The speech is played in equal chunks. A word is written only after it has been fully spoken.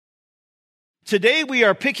Today we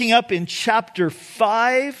are picking up in chapter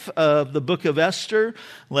 5 of the book of Esther.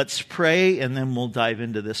 Let's pray and then we'll dive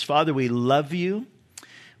into this. Father, we love you.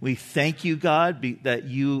 We thank you, God, that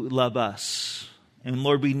you love us. And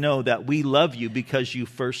Lord, we know that we love you because you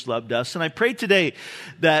first loved us. And I pray today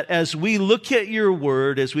that as we look at your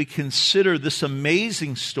word, as we consider this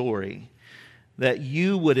amazing story, that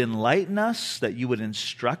you would enlighten us, that you would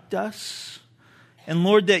instruct us, and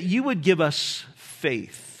Lord, that you would give us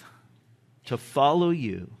faith to follow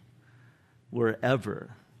you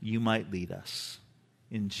wherever you might lead us.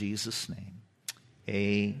 In Jesus' name,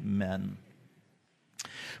 amen.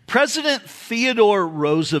 President Theodore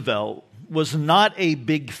Roosevelt was not a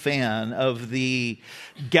big fan of the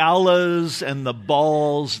galas and the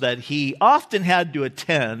balls that he often had to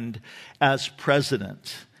attend as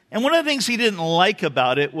president. And one of the things he didn't like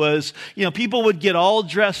about it was, people would get all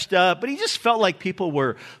dressed up, but he just felt like people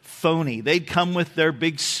were phony. They'd come with their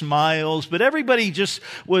big smiles, but everybody just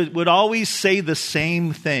would always say the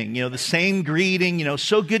same thing, the same greeting,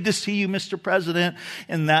 so good to see you, Mr. President,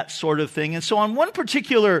 and that sort of thing. And so on one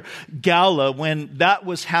particular gala, when that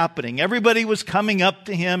was happening, everybody was coming up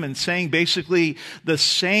to him and saying basically the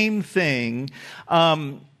same thing.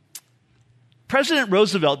 President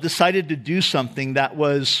Roosevelt decided to do something that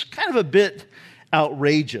was kind of a bit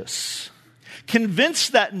outrageous.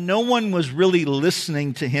 Convinced that no one was really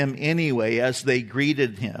listening to him anyway as they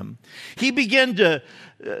greeted him, he began to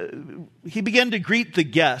greet the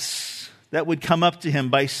guests that would come up to him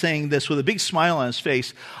by saying this with a big smile on his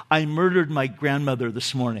face: "I murdered my grandmother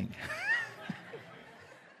this morning."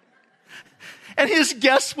 And his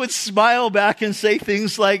guests would smile back and say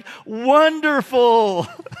things like, "Wonderful,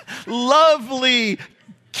 lovely,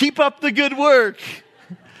 keep up the good work."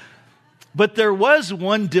 But there was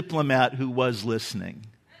one diplomat who was listening.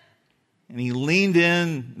 And he leaned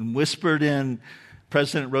in and whispered in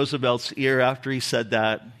President Roosevelt's ear after he said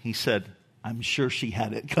that. He said, "I'm sure she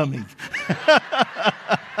had it coming."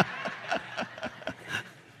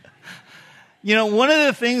 One of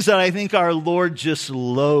the things that I think our Lord just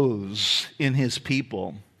loathes in his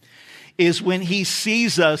people is when he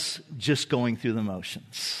sees us just going through the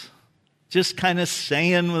motions, just kind of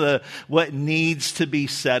saying what needs to be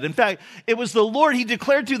said. In fact, it was the Lord, he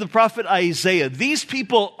declared through the prophet Isaiah, "These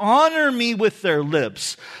people honor me with their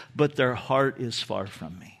lips, but their heart is far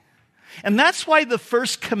from me." And that's why the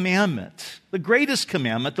first commandment, the greatest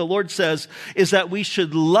commandment, the Lord says, is that we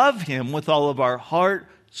should love him with all of our heart,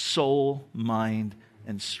 soul, mind,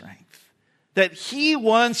 and strength. That he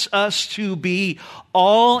wants us to be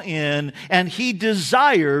all in, and he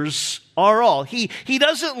desires our all. He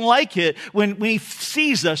doesn't like it when he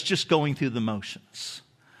sees us just going through the motions.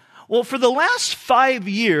 Well, for the last 5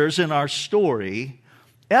 years in our story,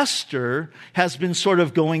 Esther has been sort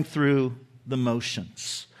of going through the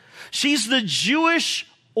motions. She's the Jewish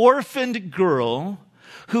orphaned girl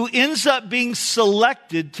who ends up being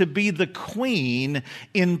selected to be the queen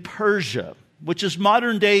in Persia, which is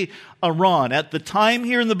modern-day Iran. At the time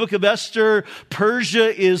here in the book of Esther,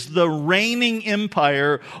 Persia is the reigning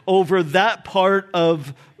empire over that part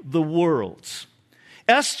of the world.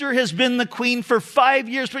 Esther has been the queen for 5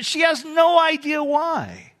 years, but she has no idea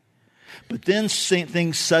why. But then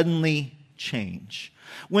things suddenly change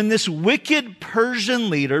when this wicked Persian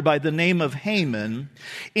leader by the name of Haman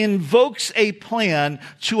invokes a plan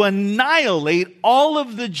to annihilate all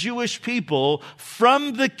of the Jewish people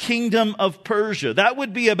from the kingdom of Persia. That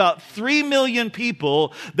would be about 3 million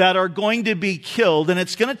people that are going to be killed, and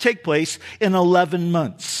it's going to take place in 11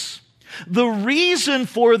 months. The reason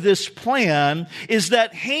for this plan is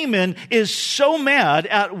that Haman is so mad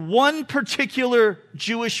at one particular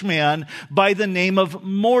Jewish man by the name of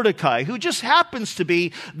Mordecai, who just happens to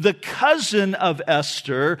be the cousin of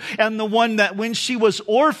Esther and the one that when she was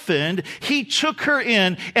orphaned, he took her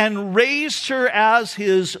in and raised her as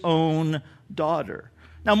his own daughter.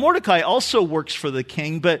 Now, Mordecai also works for the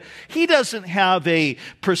king, but he doesn't have a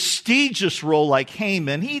prestigious role like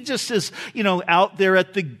Haman. He just is, out there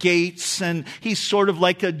at the gates, and he's sort of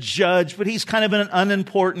like a judge, but he's kind of an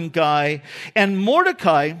unimportant guy. And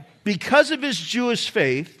Mordecai, because of his Jewish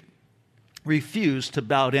faith, refused to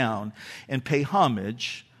bow down and pay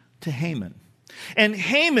homage to Haman. And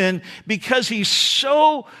Haman, because he's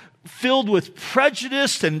so filled with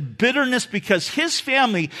prejudice and bitterness because his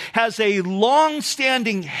family has a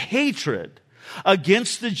long-standing hatred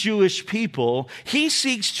against the Jewish people, he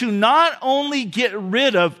seeks to not only get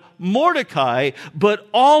rid of Mordecai, but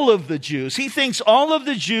all of the Jews. He thinks all of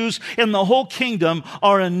the Jews in the whole kingdom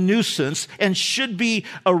are a nuisance and should be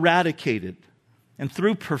eradicated. And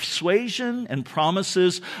through persuasion and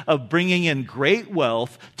promises of bringing in great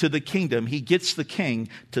wealth to the kingdom, he gets the king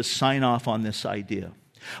to sign off on this idea.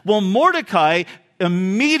 Well, Mordecai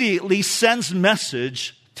immediately sends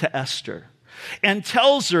message to Esther and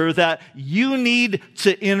tells her that you need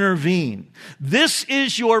to intervene. This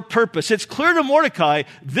is your purpose. It's clear to Mordecai,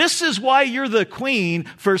 this is why you're the queen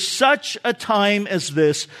for such a time as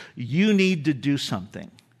this. You need to do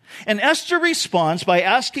something. And Esther responds by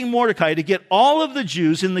asking Mordecai to get all of the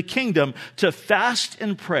Jews in the kingdom to fast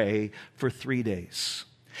and pray for 3 days.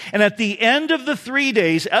 And at the end of the 3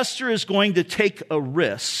 days, Esther is going to take a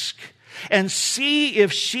risk and see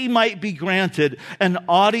if she might be granted an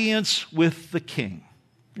audience with the king.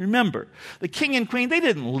 Remember, the king and queen, they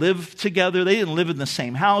didn't live together. They didn't live in the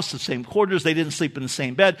same house, the same quarters. They didn't sleep in the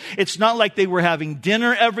same bed. It's not like they were having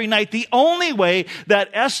dinner every night. The only way that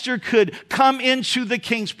Esther could come into the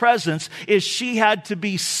king's presence is she had to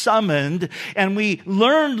be summoned. And we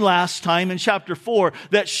learned last time in chapter 4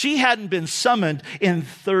 that she hadn't been summoned in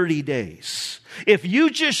 30 days. If you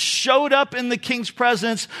just showed up in the king's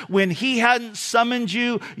presence when he hadn't summoned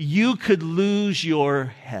you, you could lose your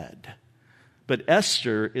head. But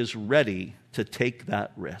Esther is ready to take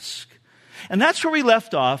that risk. And that's where we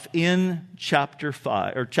left off in chapter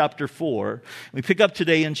 4. We pick up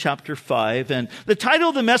today in chapter 5. And the title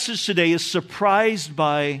of the message today is Surprised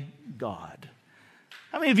by God.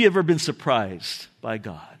 How many of you have ever been surprised by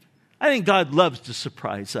God? I think God loves to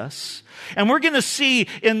surprise us. And we're going to see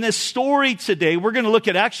in this story today, we're going to look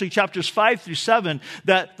at actually chapters 5 through 7,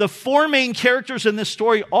 that the 4 main characters in this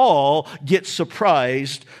story all get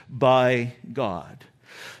surprised by God.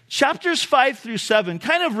 Chapters 5 through 7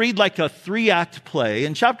 kind of read like a 3-act play.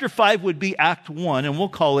 And chapter 5 would be act 1, and we'll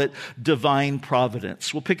call it Divine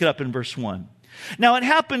Providence. We'll pick it up in verse 1. Now it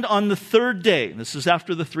happened on the 3rd day, this is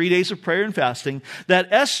after the 3 days of prayer and fasting, that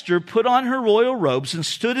Esther put on her royal robes and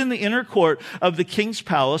stood in the inner court of the king's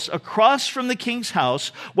palace across from the king's house,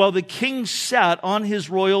 while the king sat on his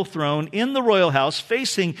royal throne in the royal house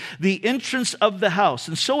facing the entrance of the house.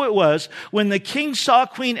 And so it was, when the king saw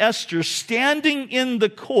Queen Esther standing in the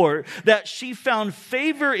court, that she found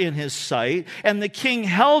favor in his sight, and the king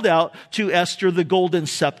held out to Esther the golden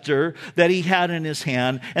scepter that he had in his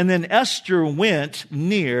hand, and then Esther went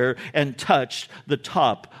near and touched the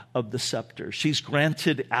top of the scepter. She's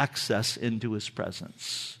granted access into his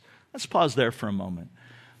presence. Let's pause there for a moment.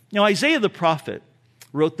 Now, Isaiah the prophet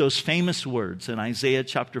wrote those famous words in Isaiah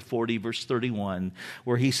chapter 40, verse 31,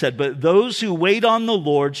 where he said, "But those who wait on the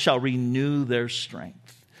Lord shall renew their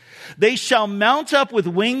strength. They shall mount up with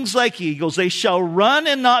wings like eagles. They shall run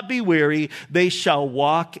and not be weary. They shall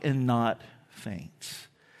walk and not faint."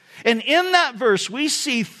 And in that verse, we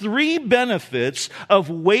see 3 benefits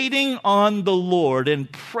of waiting on the Lord in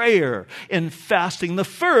prayer and fasting. The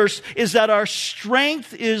first is that our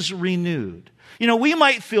strength is renewed. You know, we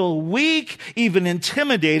might feel weak, even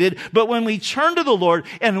intimidated, but when we turn to the Lord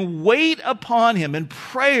and wait upon Him in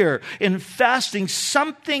prayer and fasting,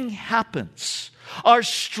 something happens. Our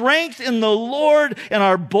strength in the Lord and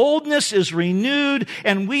our boldness is renewed,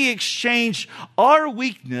 and we exchange our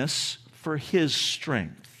weakness for His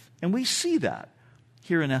strength. And we see that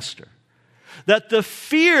here in Esther. That the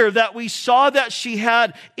fear that we saw that she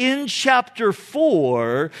had in chapter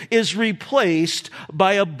 4 is replaced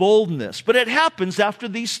by a boldness. But it happens after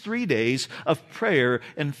these 3 days of prayer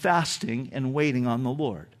and fasting and waiting on the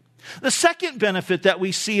Lord. The second benefit that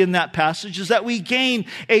we see in that passage is that we gain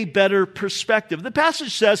a better perspective. The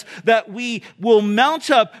passage says that we will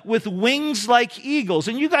mount up with wings like eagles.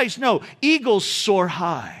 And you guys know, eagles soar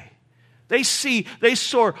high. They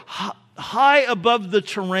soar high above the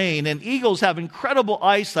terrain, and eagles have incredible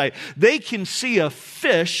eyesight. They can see a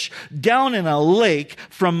fish down in a lake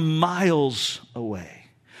from miles away.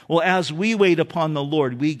 Well, as we wait upon the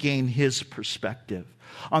Lord, we gain His perspective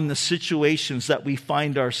on the situations that we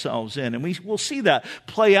find ourselves in. And we'll see that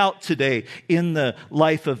play out today in the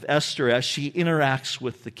life of Esther as she interacts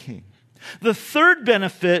with the king. The third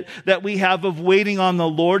benefit that we have of waiting on the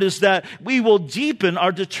Lord is that we will deepen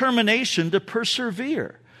our determination to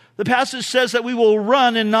persevere. The passage says that we will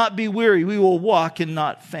run and not be weary. We will walk and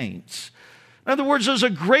not faint. In other words, there's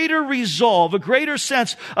a greater resolve, a greater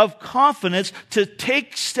sense of confidence to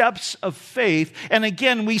take steps of faith. And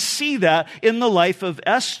again, we see that in the life of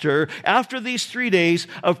Esther. After these 3 days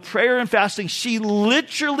of prayer and fasting, she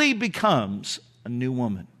literally becomes a new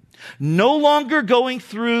woman. No longer going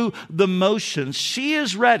through the motions, she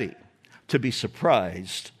is ready to be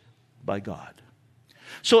surprised by God.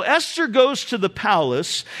 So Esther goes to the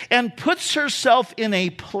palace and puts herself in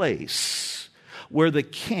a place where the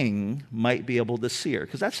king might be able to see her,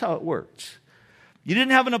 because that's how it worked. You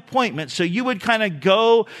didn't have an appointment, so you would kind of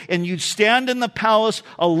go and you'd stand in the palace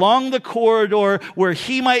along the corridor where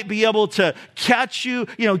he might be able to catch you.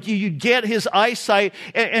 You'd get his eyesight,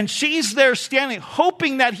 and she's there standing,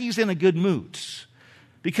 hoping that he's in a good mood.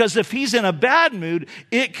 Because if he's in a bad mood,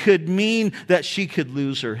 it could mean that she could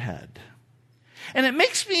lose her head. And it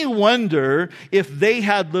makes me wonder if they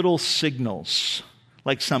had little signals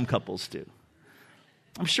like some couples do.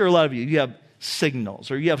 I'm sure a lot of you have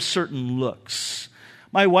signals or you have certain looks.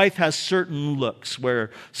 My wife has certain looks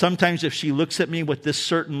where sometimes if she looks at me with this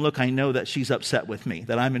certain look, I know that she's upset with me,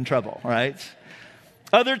 that I'm in trouble, right?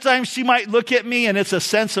 Other times she might look at me and it's a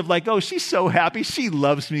sense of like, oh, she's so happy. She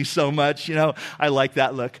loves me so much. I like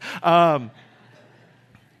that look. I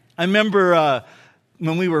remember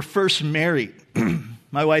when we were first married,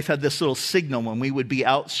 my wife had this little signal when we would be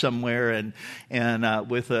out somewhere and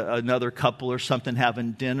with another couple or something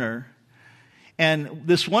having dinner. And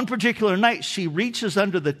this one particular night, she reaches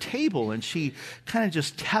under the table and she kind of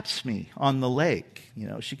just taps me on the leg.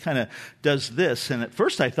 She kind of does this. And at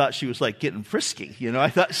first I thought she was like getting frisky. I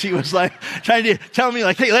thought she was like trying to tell me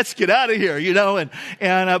like, hey, let's get out of here,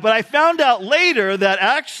 but I found out later that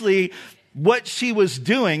actually what she was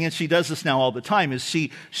doing, and she does this now all the time, is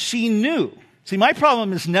she knew. See, my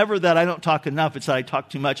problem is never that I don't talk enough, it's that I talk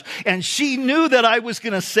too much. And she knew that I was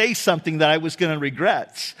going to say something that I was going to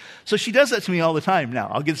regret. So she does that to me all the time now.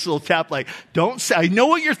 I'll get this little tap like, don't say, I know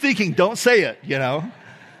what you're thinking, don't say it,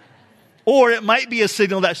 Or it might be a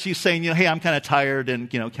signal that she's saying, hey, I'm kind of tired and,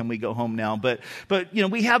 can we go home now? But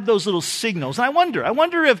we have those little signals. And I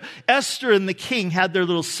wonder if Esther and the king had their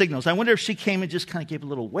little signals. I wonder if she came and just kind of gave a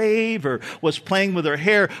little wave or was playing with her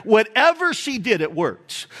hair. Whatever she did, it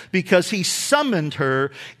worked because he summoned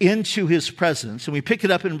her into his presence. And we pick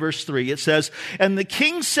it up in verse 3. It says, and the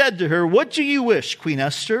king said to her, what do you wish, Queen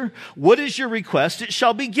Esther? What is your request? It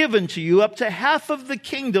shall be given to you up to half of the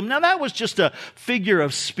kingdom. Now that was just a figure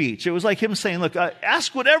of speech. It was like him saying, look,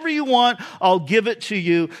 ask whatever you want, I'll give it to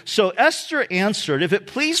you. So Esther answered, if it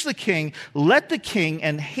please the king, let the king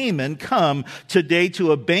and Haman come today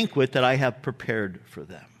to a banquet that I have prepared for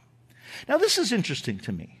them. Now this is interesting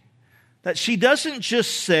to me, that she doesn't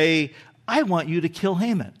just say, I want you to kill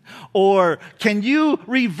Haman, or can you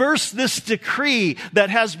reverse this decree that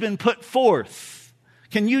has been put forth?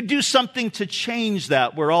 Can you do something to change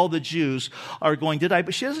that where all the Jews are going to die?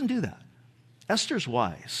 But she doesn't do that. Esther's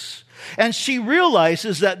wise. And she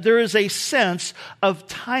realizes that there is a sense of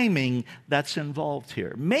timing that's involved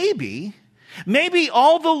here. Maybe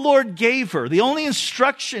all the Lord gave her, the only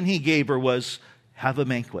instruction he gave her was have a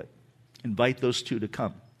banquet. Invite those two to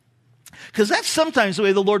come. Because that's sometimes the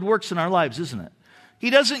way the Lord works in our lives, isn't it? He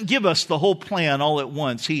doesn't give us the whole plan all at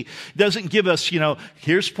once. He doesn't give us,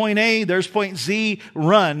 here's point A, there's point Z,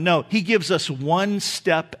 run. No, he gives us one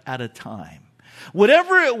step at a time.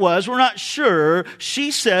 Whatever it was, we're not sure. She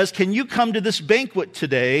says, can you come to this banquet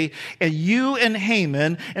today? And you and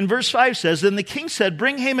Haman, and verse 5 says, then the king said,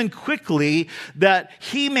 bring Haman quickly that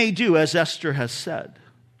he may do as Esther has said.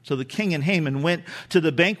 So the king and Haman went to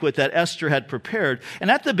the banquet that Esther had prepared. And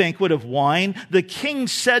at the banquet of wine, the king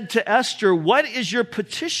said to Esther, what is your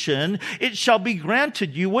petition? It shall be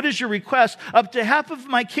granted you. What is your request? Up to half of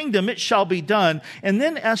my kingdom, it shall be done. And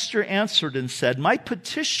then Esther answered and said, my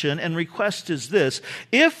petition and request is this.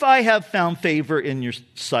 If I have found favor in your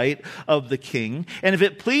sight of the king, and if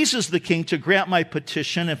it pleases the king to grant my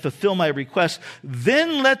petition and fulfill my request,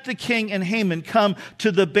 then let the king and Haman come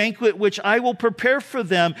to the banquet which I will prepare for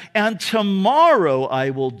them. And tomorrow I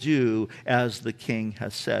will do as the king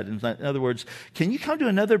has said. In other words, can you come to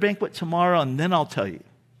another banquet tomorrow and then I'll tell you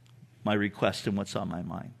my request and what's on my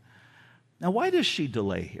mind. Now, why does she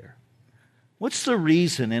delay here? What's the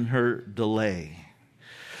reason in her delay?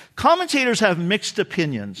 Commentators have mixed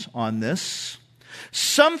opinions on this.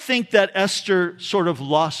 Some think that Esther sort of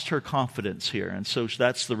lost her confidence here, and so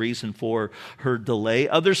that's the reason for her delay.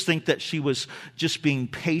 Others think that she was just being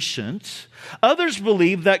patient. Others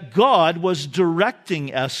believe that God was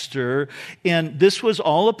directing Esther, and this was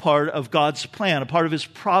all a part of God's plan, a part of his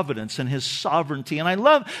providence and his sovereignty. And I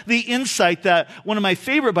love the insight that one of my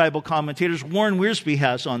favorite Bible commentators, Warren Wiersbe,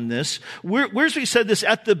 has on this. Wiersbe said this,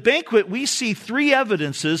 at the banquet we see three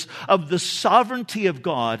evidences of the sovereignty of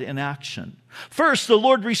God in action. First, the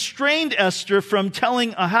Lord restrained Esther from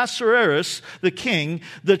telling Ahasuerus, the king,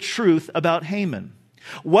 the truth about Haman.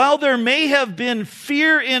 While there may have been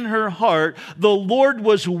fear in her heart, the Lord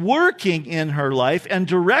was working in her life and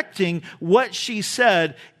directing what she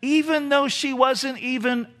said, even though she wasn't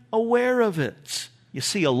even aware of it. You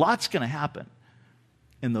see, a lot's going to happen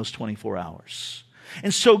in those 24 hours.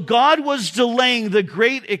 And so God was delaying the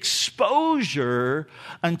great exposure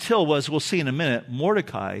until, as we'll see in a minute,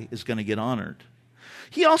 Mordecai is going to get honored.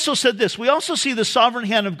 He also said this, we also see the sovereign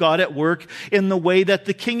hand of God at work in the way that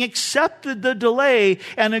the king accepted the delay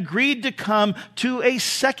and agreed to come to a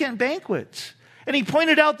second banquet. And he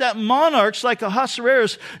pointed out that monarchs like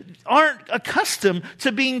Ahasuerus aren't accustomed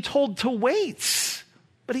to being told to wait.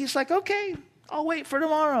 But he's like, okay, I'll wait for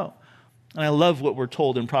tomorrow. And I love what we're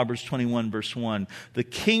told in Proverbs 21, verse 1. The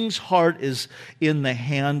king's heart is in the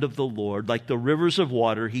hand of the Lord. Like the rivers of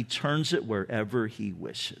water, he turns it wherever he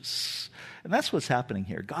wishes. And that's what's happening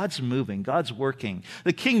here. God's moving. God's working.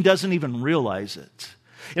 The king doesn't even realize it.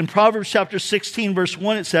 In Proverbs chapter 16, verse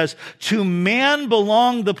 1, it says, to man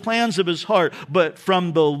belong the plans of his heart, but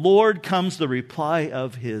from the Lord comes the reply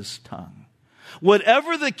of his tongue.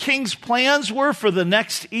 Whatever the king's plans were for the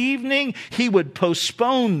next evening, he would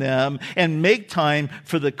postpone them and make time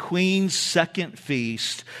for the queen's second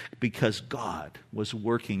feast because God was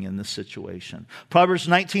working in the situation. Proverbs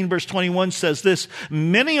 19, verse 21 says this,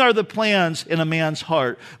 many are the plans in a man's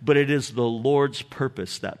heart, but it is the Lord's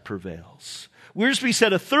purpose that prevails. Wiersbe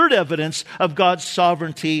said a third evidence of God's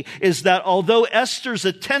sovereignty is that although Esther's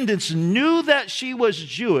attendants knew that she was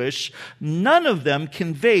Jewish, none of them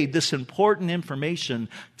conveyed this important information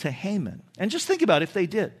to Haman. And just think about if they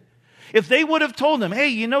did. If they would have told him, hey,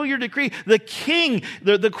 you know your decree, the king,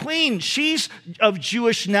 the queen, she's of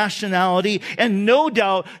Jewish nationality, and no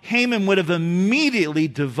doubt Haman would have immediately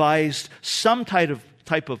devised some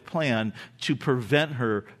type of plan to prevent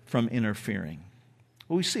her from interfering.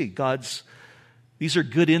 Well, we see these are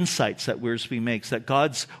good insights that Wiersbe makes, that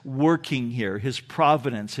God's working here. His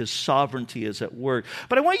providence, his sovereignty is at work.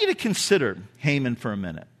 But I want you to consider Haman for a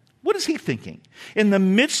minute. What is he thinking? In the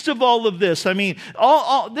midst of all of this, I mean,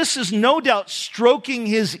 this is no doubt stroking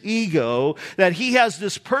his ego that he has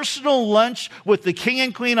this personal lunch with the king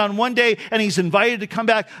and queen on one day and he's invited to come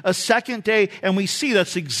back a second day. And we see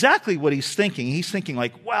that's exactly what he's thinking. He's thinking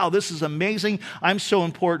like, wow, this is amazing. I'm so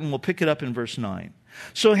important. We'll pick it up in verse 9.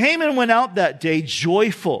 So Haman went out that day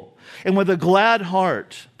joyful and with a glad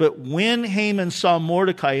heart. But when Haman saw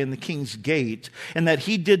Mordecai in the king's gate, and that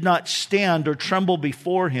he did not stand or tremble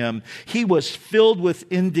before him, he was filled with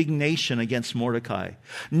indignation against Mordecai.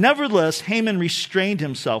 Nevertheless, Haman restrained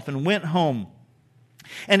himself and went home.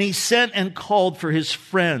 And he sent and called for his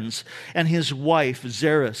friends and his wife,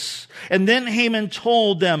 Zeresh. And then Haman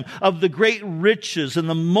told them of the great riches and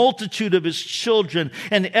the multitude of his children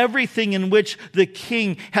and everything in which the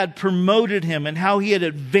king had promoted him and how he had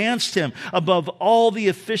advanced him above all the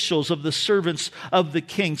officials of the servants of the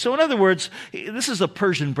king. So in other words, this is a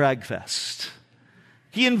Persian brag fest.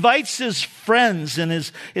 He invites his friends and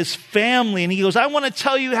his family, and he goes, I want to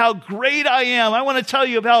tell you how great I am. I want to tell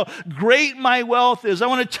you of how great my wealth is. I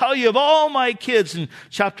want to tell you of all my kids. In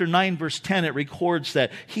chapter 9, verse 10, it records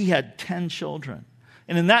that he had 10 children.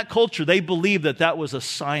 And in that culture, they believed that that was a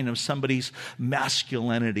sign of somebody's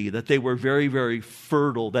masculinity, that they were very, very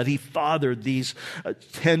fertile, that he fathered these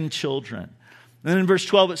 10 children. And then in verse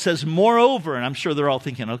 12 it says, moreover, and I'm sure they're all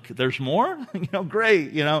thinking, okay, there's more?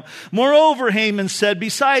 Great, Moreover, Haman said,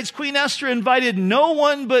 besides, Queen Esther invited no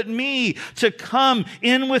one but me to come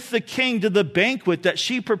in with the king to the banquet that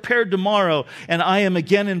she prepared tomorrow, and I am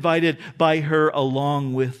again invited by her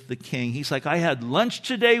along with the king. He's like, I had lunch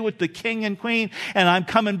today with the king and queen, and I'm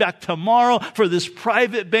coming back tomorrow for this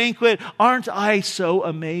private banquet. Aren't I so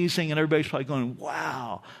amazing? And everybody's probably going,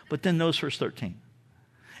 wow. But then notice verse 13.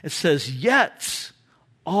 It says, yet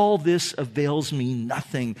all this avails me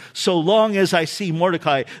nothing so long as I see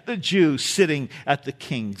Mordecai, the Jew, sitting at the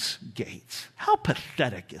king's gate. How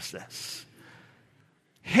pathetic is this?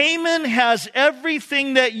 Haman has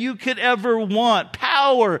everything that you could ever want.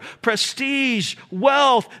 Power, prestige,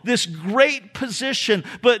 wealth, this great position.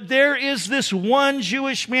 But there is this one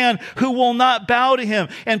Jewish man who will not bow to him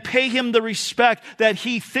and pay him the respect that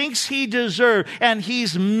he thinks he deserves. And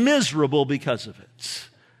he's miserable because of it.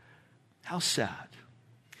 How sad.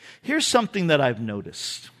 Here's something that I've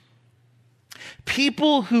noticed.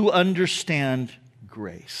 People who understand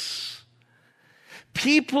grace,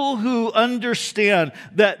 people who understand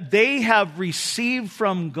that they have received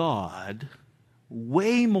from God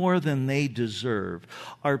way more than they deserve,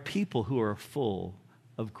 are people who are full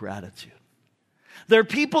of gratitude. They're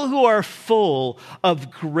people who are full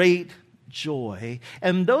of great joy,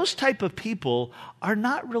 and those type of people are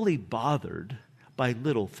not really bothered by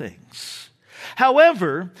little things.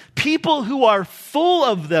 However, people who are full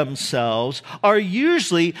of themselves are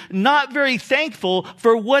usually not very thankful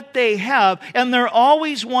for what they have, and they're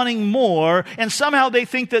always wanting more, and somehow they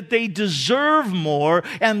think that they deserve more,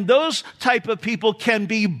 and those type of people can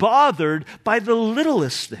be bothered by the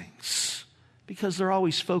littlest things because they're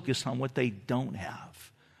always focused on what they don't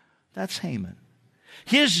have. That's Haman.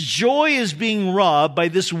 His joy is being robbed by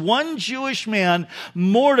this one Jewish man,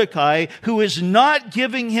 Mordecai, who is not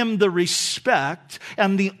giving him the respect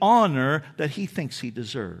and the honor that he thinks he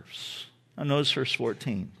deserves. Now notice verse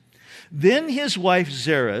 14. Then his wife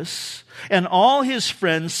Zeresh and all his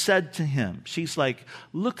friends said to him, she's like,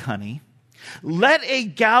 look, honey, let a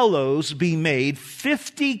gallows be made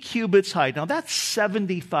 50 cubits high. Now that's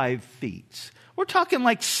 75 feet. We're talking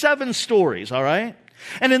like 7 stories, all right?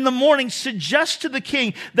 And in the morning, suggest to the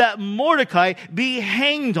king that Mordecai be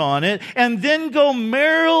hanged on it, and then go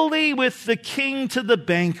merrily with the king to the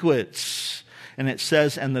banquets. And it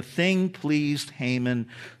says, and the thing pleased Haman,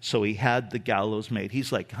 so he had the gallows made.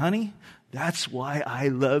 He's like, honey, that's why I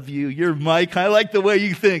love you. You're my kind. I like the way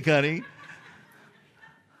you think, honey.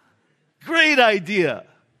 Great idea.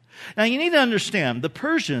 Now you need to understand, the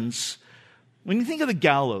Persians, when you think of the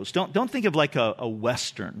gallows, don't think of like a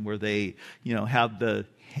Western where they, have the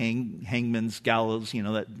hangman's gallows,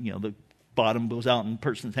 that, the bottom goes out and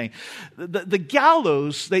person's hanging. The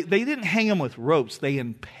gallows, they didn't hang them with ropes, they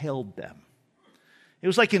impaled them. It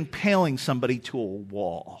was like impaling somebody to a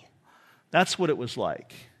wall. That's what it was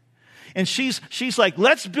like. And she's like,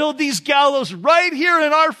 let's build these gallows right here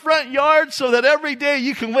in our front yard so that every day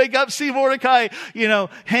you can wake up, see Mordecai,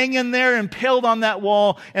 hanging there, impaled on that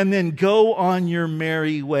wall, and then go on your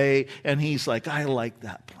merry way. And he's like, I like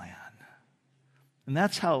that plan. And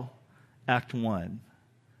that's how Act 1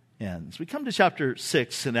 ends. We come to chapter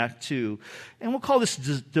 6 in Act 2, and we'll call this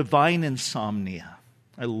divine insomnia.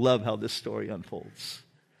 I love how this story unfolds.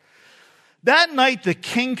 That night the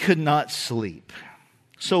king could not sleep.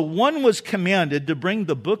 So one was commanded to bring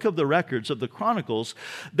the book of the records of the Chronicles,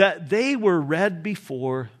 that they were read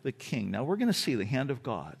before the king. Now we're going to see the hand of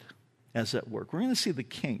God as at work. We're going to see the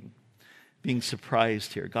king being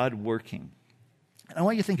surprised here, God working. And I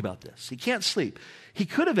want you to think about this. He can't sleep. He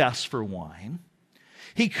could have asked for wine.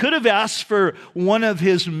 He could have asked for one of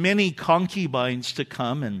his many concubines to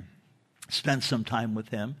come and spend some time with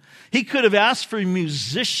him. He could have asked for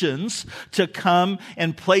musicians to come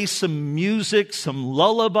and play some music, some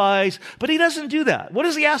lullabies, but he doesn't do that. What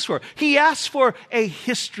does he ask for? He asks for a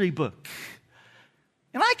history book.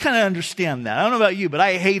 And I kind of understand that. I don't know about you, but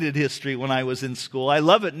I hated history when I was in school. I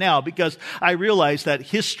love it now because I realize that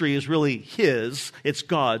history is really it's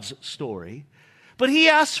God's story. But he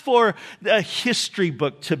asked for a history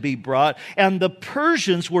book to be brought, and the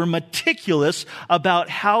Persians were meticulous about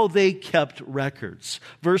how they kept records.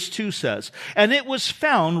 Verse 2 says, and it was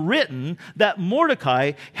found written that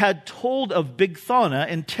Mordecai had told of Bigthana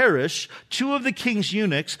and Teresh, 2 of the king's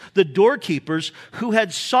eunuchs, the doorkeepers, who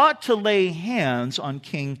had sought to lay hands on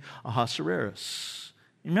King Ahasuerus.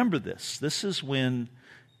 Remember this. This is when,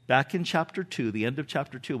 back in chapter 2, the end of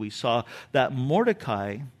chapter 2, we saw that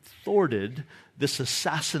Mordecai thwarted this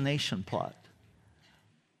assassination plot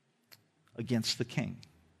against the king.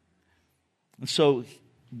 And so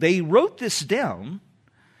they wrote this down,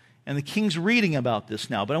 and the king's reading about this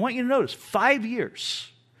now. But I want you to notice, 5 years.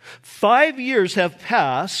 5 years have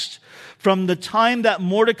passed from the time that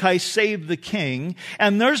Mordecai saved the king,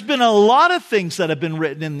 and there's been a lot of things that have been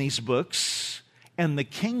written in these books, and the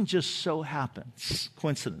king just so happens,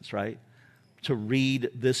 coincidence, right, to read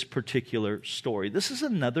this particular story. This is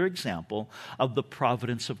another example of the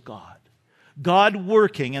providence of God. God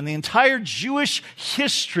working, and the entire Jewish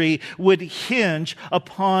history would hinge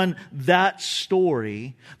upon that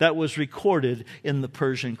story that was recorded in the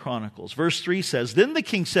Persian Chronicles. Verse 3 says, then the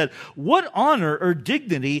king said, what honor or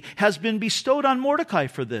dignity has been bestowed on Mordecai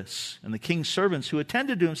for this? And the king's servants who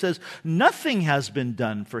attended to him says, nothing has been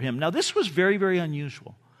done for him. Now this was very, very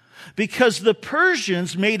unusual, because the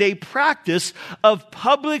Persians made a practice of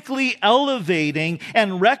publicly elevating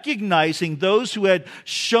and recognizing those who had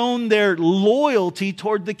shown their loyalty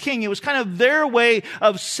toward the king. It was kind of their way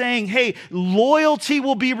of saying, hey, loyalty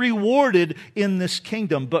will be rewarded in this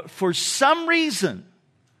kingdom. But for some reason,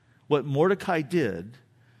 what Mordecai did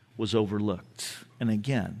was overlooked. And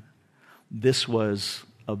again, this was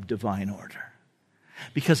of divine order,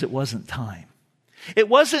 because it wasn't time. It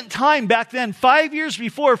wasn't time back then, 5 years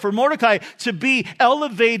before, for Mordecai to be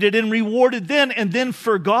elevated and rewarded then and then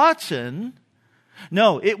forgotten.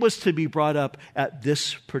 No, it was to be brought up at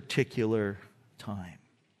this particular time.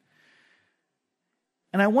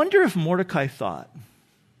 And I wonder if Mordecai thought,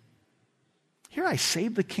 here I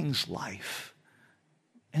saved the king's life.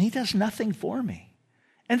 and he does nothing for me.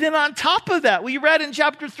 And then on top of that, we read in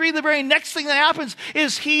chapter 3, the very next thing that happens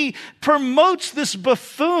is he promotes this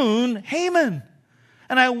buffoon, Haman.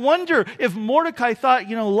 And I wonder if Mordecai thought,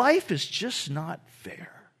 life is just not fair.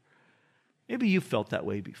 Maybe you felt that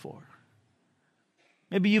way before.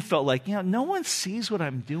 Maybe you felt like, no one sees what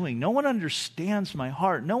I'm doing. No one understands my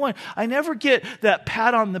heart. I never get that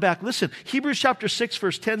pat on the back. Listen, Hebrews chapter 6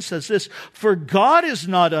 verse 10 says this, "For God is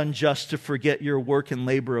not unjust to forget your work and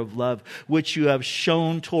labor of love, which you have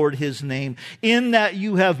shown toward his name, in that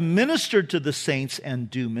you have ministered to the saints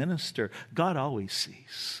and do minister." God always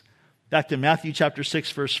sees. In fact, in Matthew chapter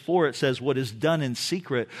 6 verse 4, it says, "What is done in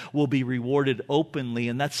secret will be rewarded openly."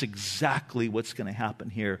 And that's exactly what's going to happen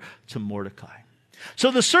here to Mordecai.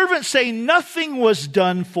 So the servants say nothing was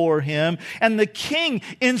done for him, and the king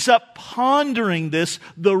ends up pondering this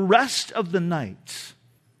the rest of the night.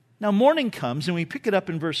 Now morning comes, and we pick it up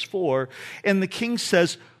in verse 4, and the king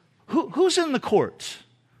says, who's in the court?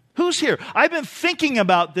 Who's here? I've been thinking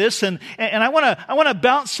about this, and I want to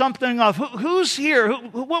bounce something off. Who's here?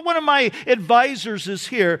 One of my advisors is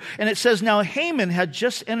here. And it says, now Haman had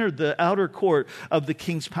just entered the outer court of the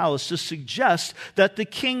king's palace to suggest that the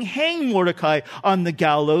king hang Mordecai on the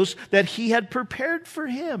gallows that he had prepared for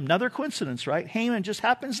him. Another coincidence, right? Haman just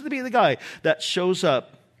happens to be the guy that shows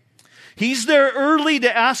up. He's there early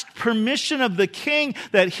to ask permission of the king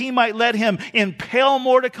that he might let him impale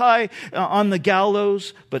Mordecai on the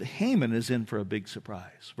gallows. But Haman is in for a big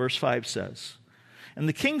surprise. Verse 5 says, "And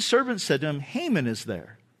the king's servant said to him, Haman is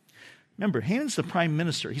there." Remember, Haman's the prime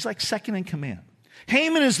minister. He's like second in command.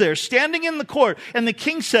 Haman is there, standing in the court. And the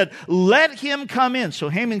king said, "Let him come in." So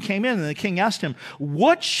Haman came in, and the king asked him,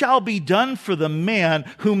 "What shall be done for the man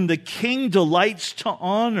whom the king delights to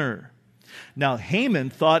honor?" Now Haman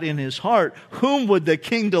thought in his heart, whom would the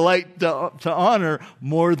king delight to honor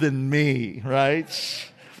more than me, right?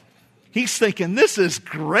 He's thinking, this is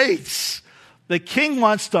great. The king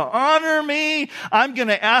wants to honor me. I'm going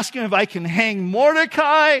to ask him if I can hang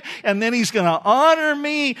Mordecai, and then he's going to honor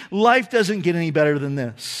me. Life doesn't get any better than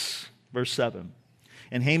this. Verse 7.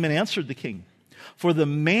 And Haman answered the king, "For the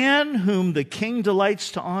man whom the king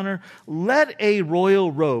delights to honor, let a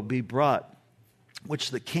royal robe be brought,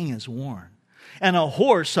 which the king has worn, and a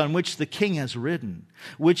horse on which the king has ridden,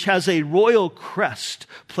 which has a royal crest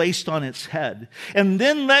placed on its head. And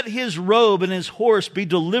then let his robe and his horse be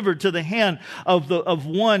delivered to the hand of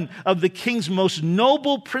one of the king's most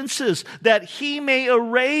noble princes, that he may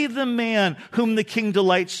array the man whom the king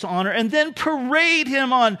delights to honor, and then parade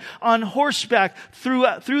him on horseback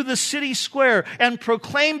through the city square, and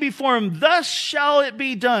proclaim before him, 'Thus shall it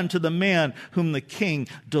be done to the man whom the king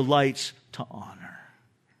delights to honor.'"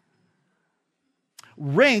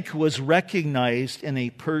 Rank was recognized in a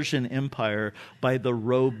Persian empire by the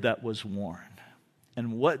robe that was worn.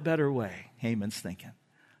 And what better way, Haman's thinking,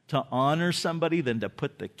 to honor somebody than to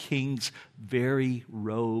put the king's very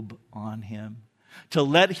robe on him? To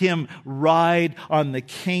let him ride on the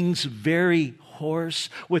king's very horse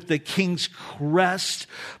with the king's crest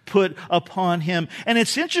put upon him. And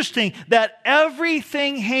it's interesting that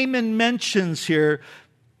everything Haman mentions here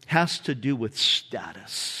has to do with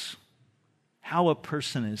status. How a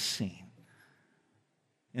person is seen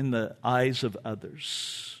in the eyes of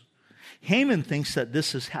others. Haman thinks that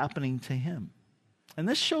this is happening to him. And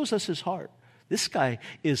this shows us his heart. This guy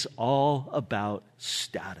is all about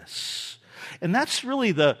status. And that's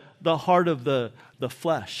really the heart of the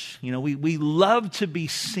flesh. We love to be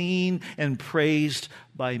seen and praised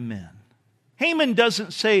by men. Haman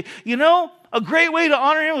doesn't say, a great way to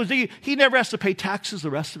honor him was he never has to pay taxes the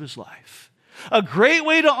rest of his life. A great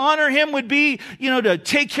way to honor him would be, to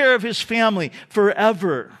take care of his family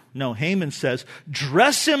forever. No, Haman says,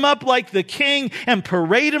 dress him up like the king and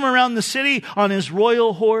parade him around the city on his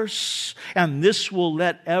royal horse. And this will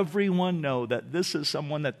let everyone know that this is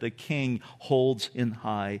someone that the king holds in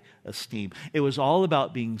high esteem. It was all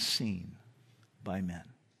about being seen by men.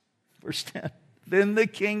 Verse 10. Then the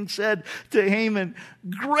king said to Haman,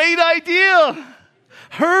 "Great idea!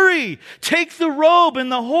 Hurry, take the robe and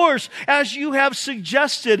the horse as you have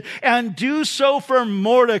suggested, and do so for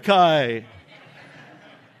Mordecai,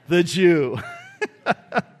 the Jew."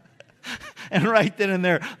 And right then and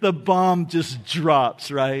there, the bomb just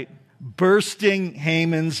drops, right? Bursting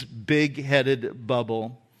Haman's big-headed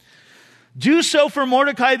bubble. "Do so for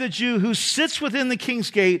Mordecai the Jew, who sits within the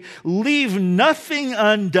king's gate. Leave nothing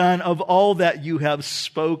undone of all that you have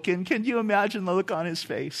spoken." Can you imagine the look on his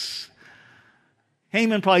face?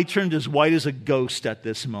 Haman probably turned as white as a ghost at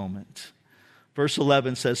this moment. Verse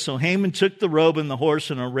 11 says, "So Haman took the robe and the horse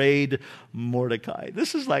and arrayed Mordecai."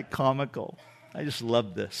 This is like comical. I just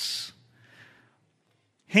love this.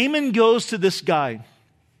 Haman goes to this guy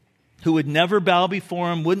who would never bow before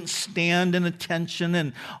him, wouldn't stand in attention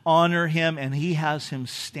and honor him, and he has him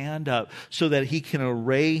stand up so that he can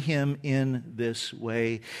array him in this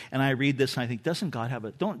way. And I read this and I think, doesn't God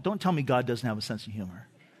have don't tell me God doesn't have a sense of humor.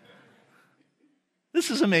 This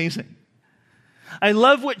is amazing. I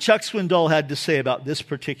love what Chuck Swindoll had to say about this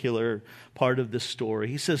particular part of the story.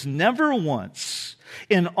 He says, never once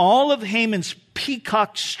in all of Haman's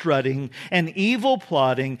peacock strutting and evil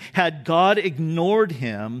plotting had God ignored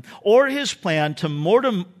him or his plan to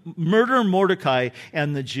murder Mordecai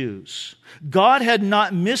and the Jews. God had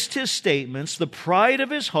not missed his statements, the pride of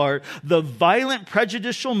his heart, the violent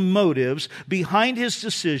prejudicial motives behind his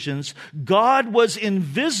decisions. God was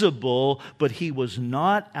invisible, but he was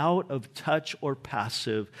not out of touch or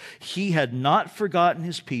passive. He had not forgotten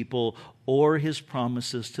his people or his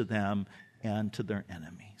promises to them and to their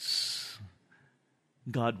enemies.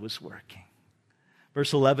 God was working.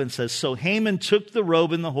 Verse 11 says, so Haman took the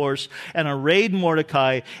robe and the horse and arrayed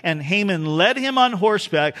Mordecai, and Haman led him on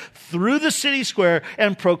horseback through the city square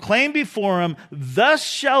and proclaimed before him, thus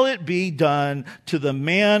shall it be done to the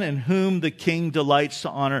man in whom the king delights to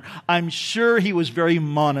honor. I'm sure he was very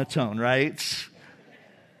monotone, right?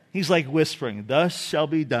 He's like whispering, thus shall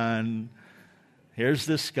be done. Here's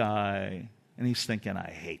this guy, and he's thinking, I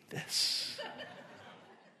hate this.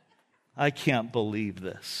 I can't believe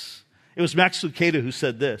this. It was Max Lucado who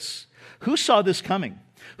said this. Who saw this coming?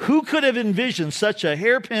 Who could have envisioned such a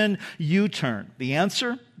hairpin U-turn? The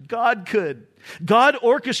answer? God could. God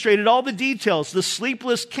orchestrated all the details, the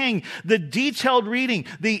sleepless king, the detailed reading,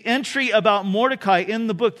 the entry about Mordecai in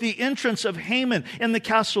the book, the entrance of Haman in the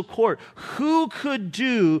castle court. Who could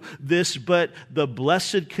do this but the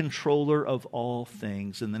blessed controller of all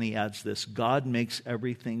things? And then he adds this, God makes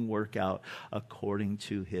everything work out according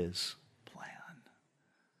to his plan.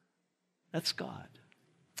 That's God.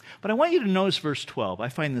 But I want you to notice verse 12. I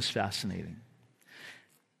find this fascinating.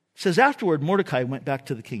 It says, afterward, Mordecai went back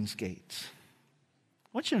to the king's gates. I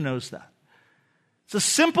want you to notice that. It's a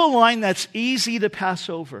simple line that's easy to pass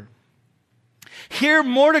over. Here,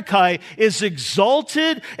 Mordecai is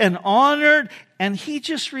exalted and honored, and he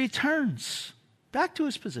just returns back to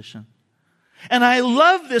his position. And I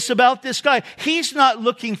love this about this guy. He's not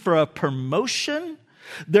looking for a promotion.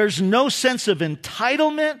 There's no sense of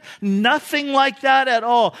entitlement, nothing like that at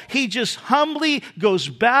all. He just humbly goes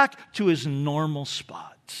back to his normal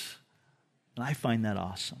spot. And I find that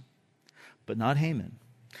awesome. But not Haman.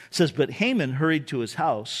 It says, but Haman hurried to his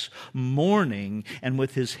house, mourning and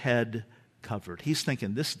with his head covered. He's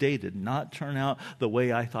thinking, this day did not turn out the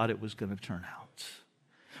way I thought it was going to turn out.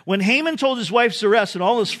 When Haman told his wife Zeresh and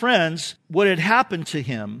all his friends what had happened to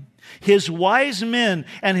him, his wise men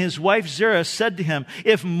and his wife Zeresh said to him,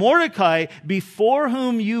 if Mordecai, before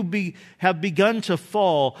whom you have begun to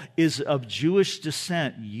fall, is of Jewish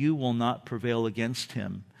descent, you will not prevail against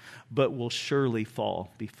him, but will surely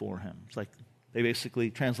fall before him. It's like, they basically,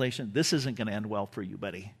 translation, this isn't going to end well for you,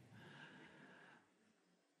 buddy.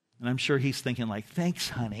 And I'm sure he's thinking like, thanks,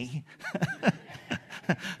 honey.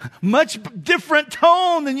 Much different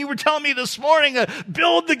tone than you were telling me this morning.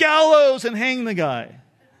 Build the gallows and hang the guy.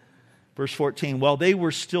 Verse 14, while they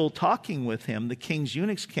were still talking with him, the king's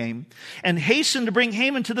eunuchs came and hastened to bring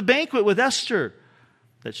Haman to the banquet with Esther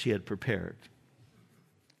that she had prepared.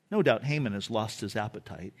 No doubt Haman has lost his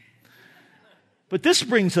appetite. But this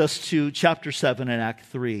brings us to chapter 7 and Act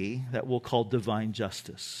 3 that we'll call divine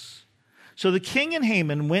justice. So the king and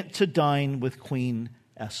Haman went to dine with Queen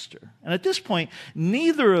Esther. And at this point,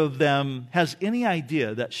 neither of them has any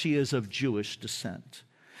idea that she is of Jewish descent.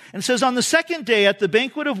 And it says, on the second day at the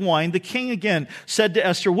banquet of wine, the king again said to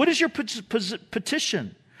Esther, what is your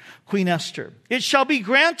petition, Queen Esther? It shall be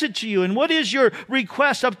granted to you. And what is your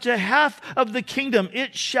request? Up to half of the kingdom,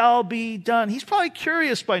 it shall be done. He's probably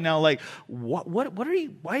curious by now, like, why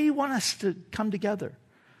do you want us to come together?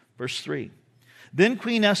 Verse 3. Then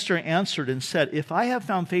Queen Esther answered and said, if I have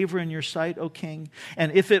found favor in your sight, O king,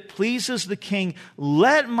 and if it pleases the king,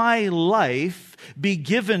 let my life be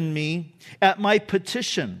given me at my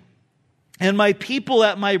petition, and my people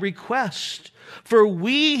at my request. For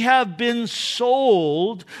we have been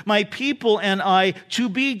sold, my people and I, to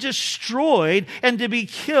be destroyed and to be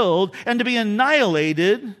killed and to be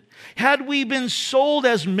annihilated. Had we been sold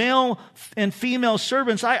as male and female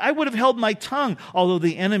servants, I would have held my tongue, although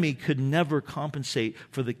the enemy could never compensate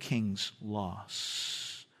for the king's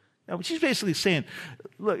loss. Now, she's basically saying,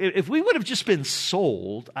 look, if we would have just been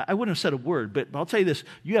sold, I wouldn't have said a word, but I'll tell you this,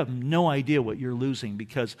 you have no idea what you're losing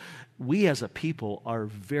because we as a people are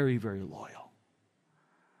very, very loyal.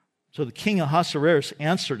 So the king Ahasuerus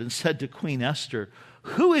answered and said to Queen Esther,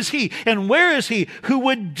 Who is he and where is he who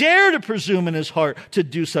would dare to presume in his heart to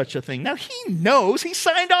do such a thing? Now he knows he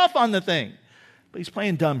signed off on the thing, but he's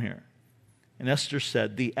playing dumb here. And Esther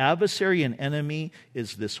said, the adversary and enemy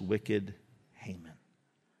is this wicked Haman.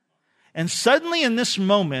 And suddenly in this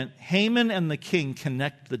moment, Haman and the king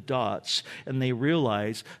connect the dots and they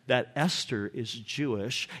realize that Esther is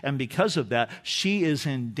Jewish. And because of that, she is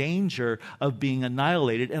in danger of being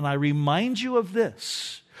annihilated. And I remind you of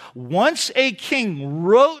this. Once a king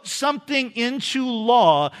wrote something into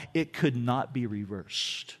law, it could not be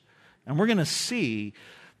reversed. And we're going to see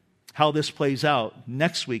how this plays out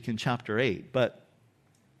next week in chapter 8. But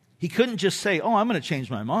he couldn't just say, I'm going to change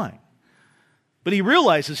my mind. But he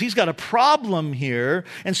realizes he's got a problem here.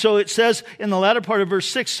 And so it says in the latter part of verse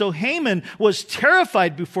 6, so Haman was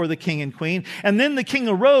terrified before the king and queen. And then the king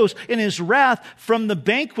arose in his wrath from the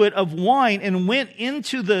banquet of wine and went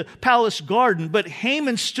into the palace garden. But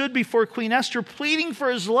Haman stood before Queen Esther pleading for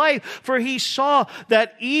his life, for he saw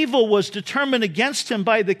that evil was determined against him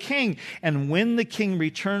by the king. And when the king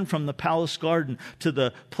returned from the palace garden to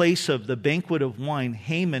the place of the banquet of wine,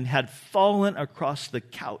 Haman had fallen across the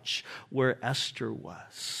couch where Esther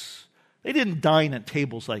was. They didn't dine at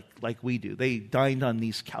tables like we do. They dined on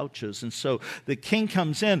these couches. And so the king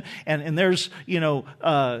comes in and there's,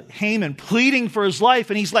 Haman pleading for his life.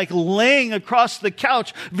 And he's like laying across the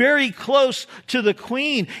couch very close to the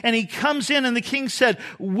queen. And he comes in and the king said,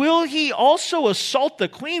 will he also assault the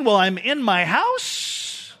queen while I'm in my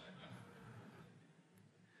house?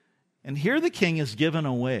 And here the king is given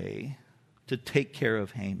away to take care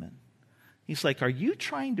of Haman. He's like, are you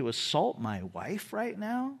trying to assault my wife right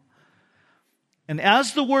now? And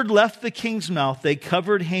as the word left the king's mouth, they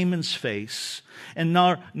covered Haman's face. And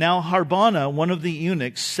now Harbona, one of the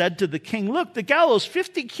eunuchs, said to the king, look, the gallows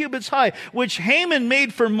 50 cubits high, which Haman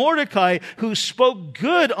made for Mordecai, who spoke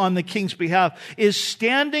good on the king's behalf, is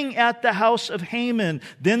standing at the house of Haman.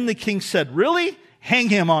 Then the king said, really? Hang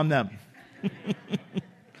him on them.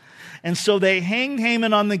 And so they hanged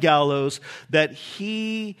Haman on the gallows that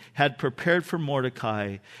he had prepared for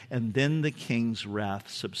Mordecai, and then the king's wrath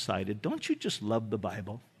subsided. Don't you just love the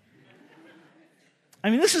Bible? I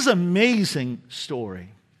mean, this is an amazing story.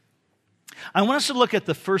 I want us to look at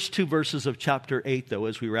the first 2 verses of chapter 8, though,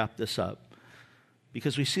 as we wrap this up,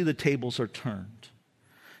 because we see the tables are turned.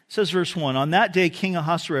 It says, verse 1, on that day King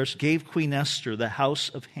Ahasuerus gave Queen Esther the house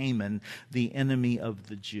of Haman, the enemy of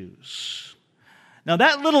the Jews. Now,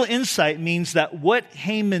 that little insight means that what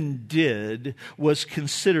Haman did was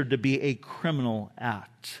considered to be a criminal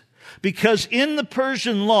act. Because in the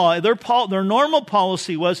Persian law, their normal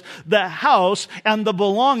policy was the house and the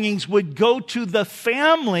belongings would go to the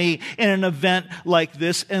family in an event like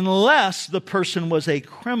this, unless the person was a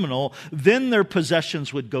criminal, then their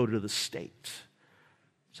possessions would go to the state.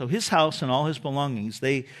 So his house and all his belongings,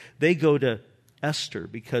 they go to Esther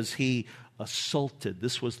because he assaulted.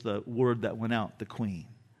 This was the word that went out, the queen.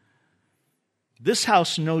 This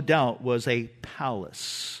house, no doubt, was a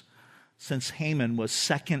palace, since Haman was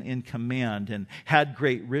second in command and had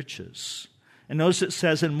great riches. And notice it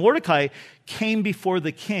says, and Mordecai came before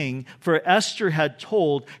the king, for Esther had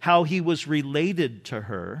told how he was related to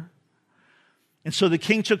her. And so the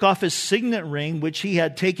king took off his signet ring, which he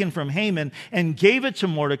had taken from Haman, and gave it to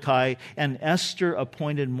Mordecai, and Esther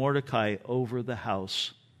appointed Mordecai over the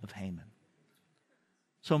house of Haman.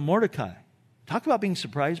 So Mordecai, talk about being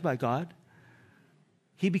surprised by God.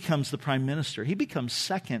 He becomes the prime minister. He becomes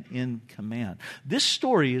second in command. This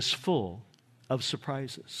story is full of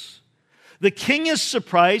surprises. The king is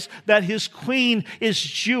surprised that his queen is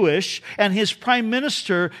Jewish and his prime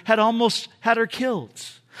minister had almost had her killed.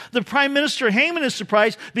 The prime minister, Haman, is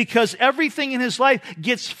surprised because everything in his life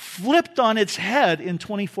gets flipped on its head in a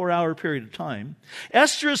 24-hour period of time.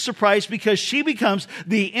 Esther is surprised because she becomes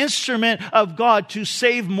the instrument of God to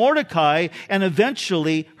save Mordecai and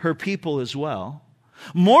eventually her people as well.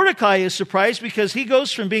 Mordecai is surprised because he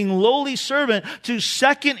goes from being lowly servant to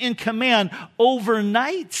second in command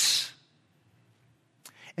overnight.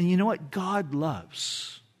 And you know what? God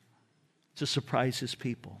loves to surprise his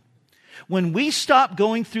people. When we stop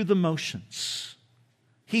going through the motions,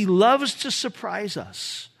 he loves to surprise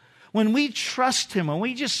us. When we trust him, when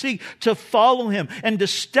we just seek to follow him and to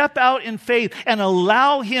step out in faith and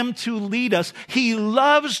allow him to lead us, he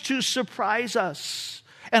loves to surprise us.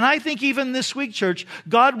 And I think even this week, church,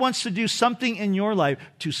 God wants to do something in your life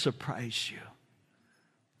to surprise you,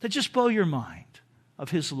 to just blow your mind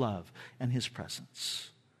of his love and his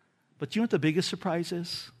presence. But you know what the biggest surprise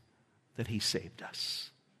is? That he saved us.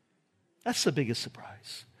 That's the biggest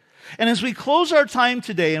surprise. And as we close our time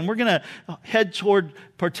today, and we're going to head toward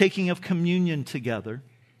partaking of communion together,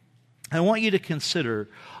 I want you to consider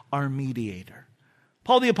our mediator.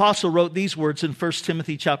 Paul the Apostle wrote these words in 1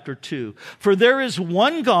 Timothy chapter 2. For there is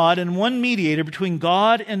one God and one mediator between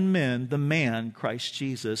God and men, the man, Christ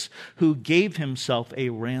Jesus, who gave himself a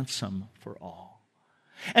ransom for all.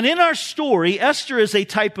 And in our story, Esther is a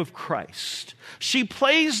type of Christ. She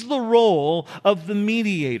plays the role of the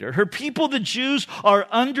mediator. Her people, the Jews, are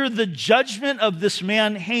under the judgment of this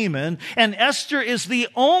man Haman, and Esther is the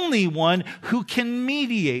only one who can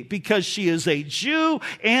mediate because she is a Jew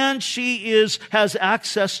and she has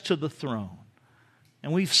access to the throne.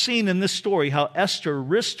 And we've seen in this story how Esther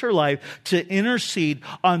risked her life to intercede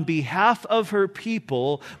on behalf of her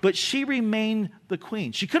people, but she remained the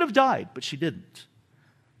queen. She could have died, but she didn't.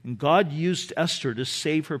 And God used Esther to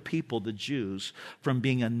save her people, the Jews, from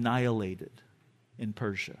being annihilated in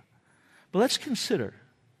Persia. But let's consider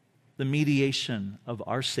the mediation of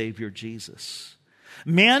our Savior Jesus.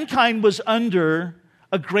 Mankind was under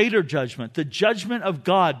a greater judgment, the judgment of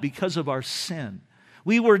God because of our sin.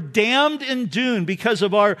 We were damned and doomed because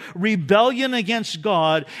of our rebellion against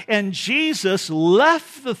God, and Jesus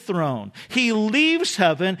left the throne. He leaves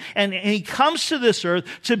heaven, and he comes to this earth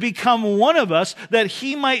to become one of us, that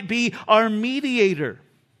he might be our mediator.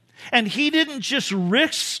 And he didn't just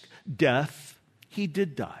risk death, he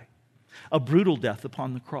did die. A brutal death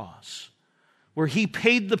upon the cross, where he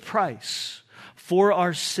paid the price for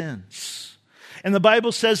our sins. And the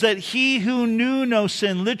Bible says that he who knew no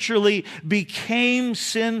sin literally became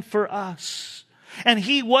sin for us. And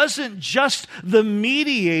he wasn't just the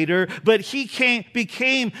mediator, but he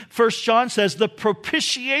became, 1 John says, the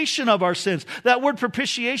propitiation of our sins. That word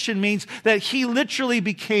propitiation means that he literally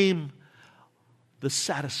became the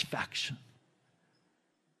satisfaction.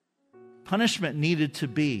 Punishment needed to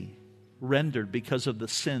be rendered because of the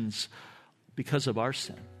sins, because of our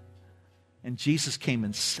sin. And Jesus came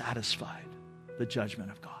and satisfied the judgment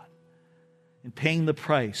of God in paying the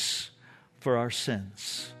price for our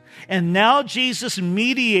sins. And now Jesus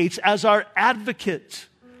mediates as our advocate.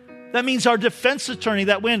 That means our defense attorney,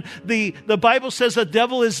 that when the Bible says the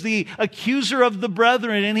devil is the accuser of the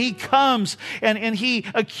brethren, and he comes and he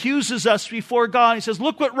accuses us before God. He says,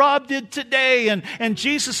 look what Rob did today. And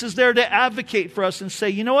Jesus is there to advocate for us and say,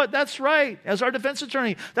 you know what, that's right. As our defense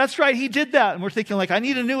attorney, that's right, he did that. And we're thinking like, I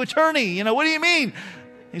need a new attorney. What do you mean?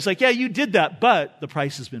 He's like, yeah, you did that, but the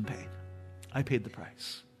price has been paid. I paid the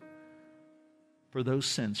price for those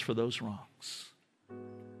sins, for those wrongs.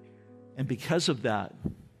 And because of that,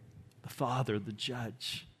 the Father, the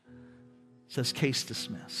judge, says, case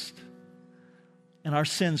dismissed. And our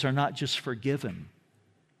sins are not just forgiven,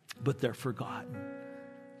 but they're forgotten,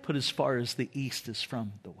 put as far as the east is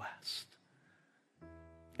from the west.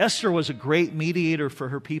 Esther was a great mediator for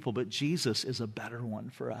her people, but Jesus is a better one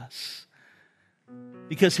for us.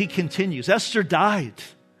 Because he continues. Esther died.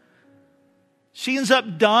 She ends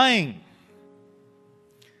up dying.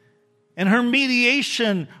 And her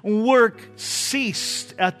mediation work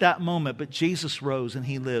ceased at that moment. But Jesus rose and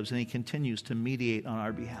he lives and he continues to mediate on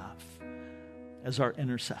our behalf as our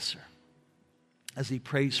intercessor, as he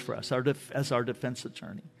prays for us, as our defense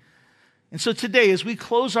attorney. And so today, as we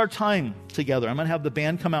close our time together, I'm going to have the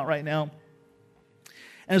band come out right now.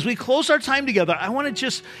 And as we close our time together, I want to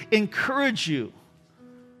just encourage you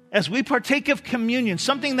as we partake of communion,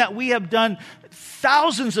 something that we have done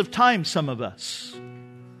thousands of times, some of us.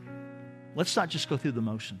 Let's not just go through the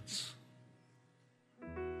motions,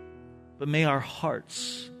 but may our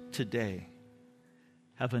hearts today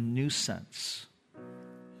have a new sense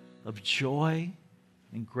of joy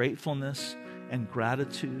and gratefulness and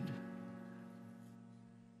gratitude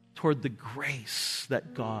toward the grace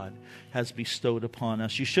that God has bestowed upon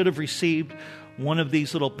us. You should have received one of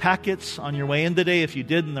these little packets on your way in today. If you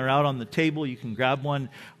didn't, they're out on the table. You can grab one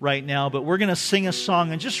right now. But we're going to sing a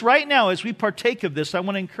song. And just right now, as we partake of this, I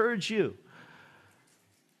want to encourage you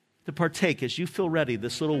to partake as you feel ready.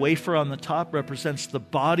 This little wafer on the top represents the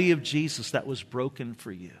body of Jesus that was broken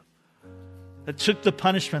for you, that took the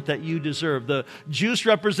punishment that you deserve. The juice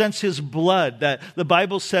represents his blood, that the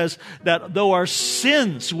Bible says that though our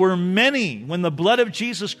sins were many, when the blood of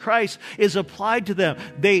Jesus Christ is applied to them,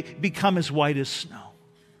 they become as white as snow,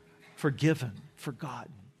 forgiven,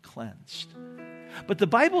 forgotten, cleansed. But the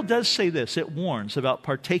Bible does say this. It warns about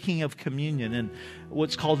partaking of communion in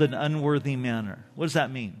what's called an unworthy manner. What does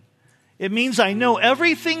that mean? It means I know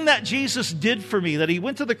everything that Jesus did for me, that he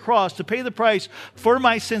went to the cross to pay the price for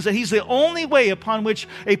my sins, that he's the only way upon which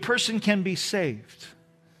a person can be saved.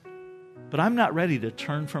 But I'm not ready to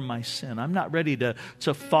turn from my sin. I'm not ready to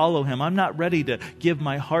follow him. I'm not ready to give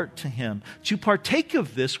my heart to him. To partake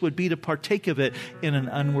of this would be to partake of it in an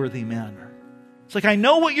unworthy manner. It's like, I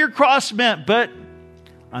know what your cross meant, but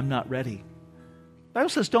I'm not ready. The Bible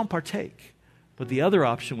says don't partake. But the other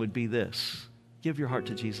option would be this. Give your heart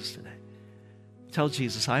to Jesus today. Tell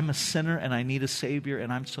Jesus, I'm a sinner and I need a Savior,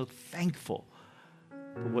 and I'm so thankful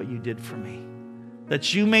for what you did for me.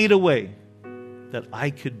 That you made a way that I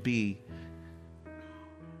could be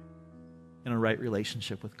in a right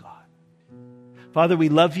relationship with God. Father, we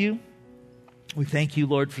love you. We thank you,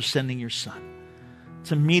 Lord, for sending your Son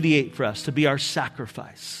to mediate for us, to be our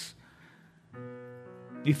sacrifice.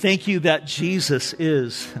 We thank you that Jesus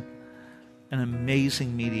is an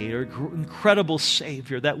amazing mediator, incredible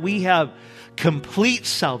Savior, that we have complete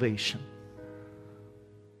salvation,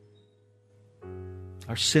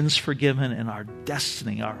 our sins forgiven, and our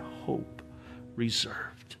destiny, our hope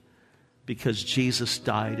reserved, because Jesus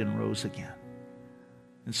died and rose again.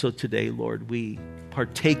 And so today, Lord, we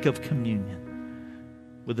partake of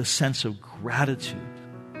communion with a sense of gratitude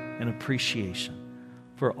and appreciation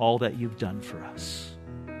for all that you've done for us.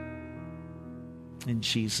 In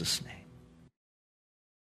Jesus' name.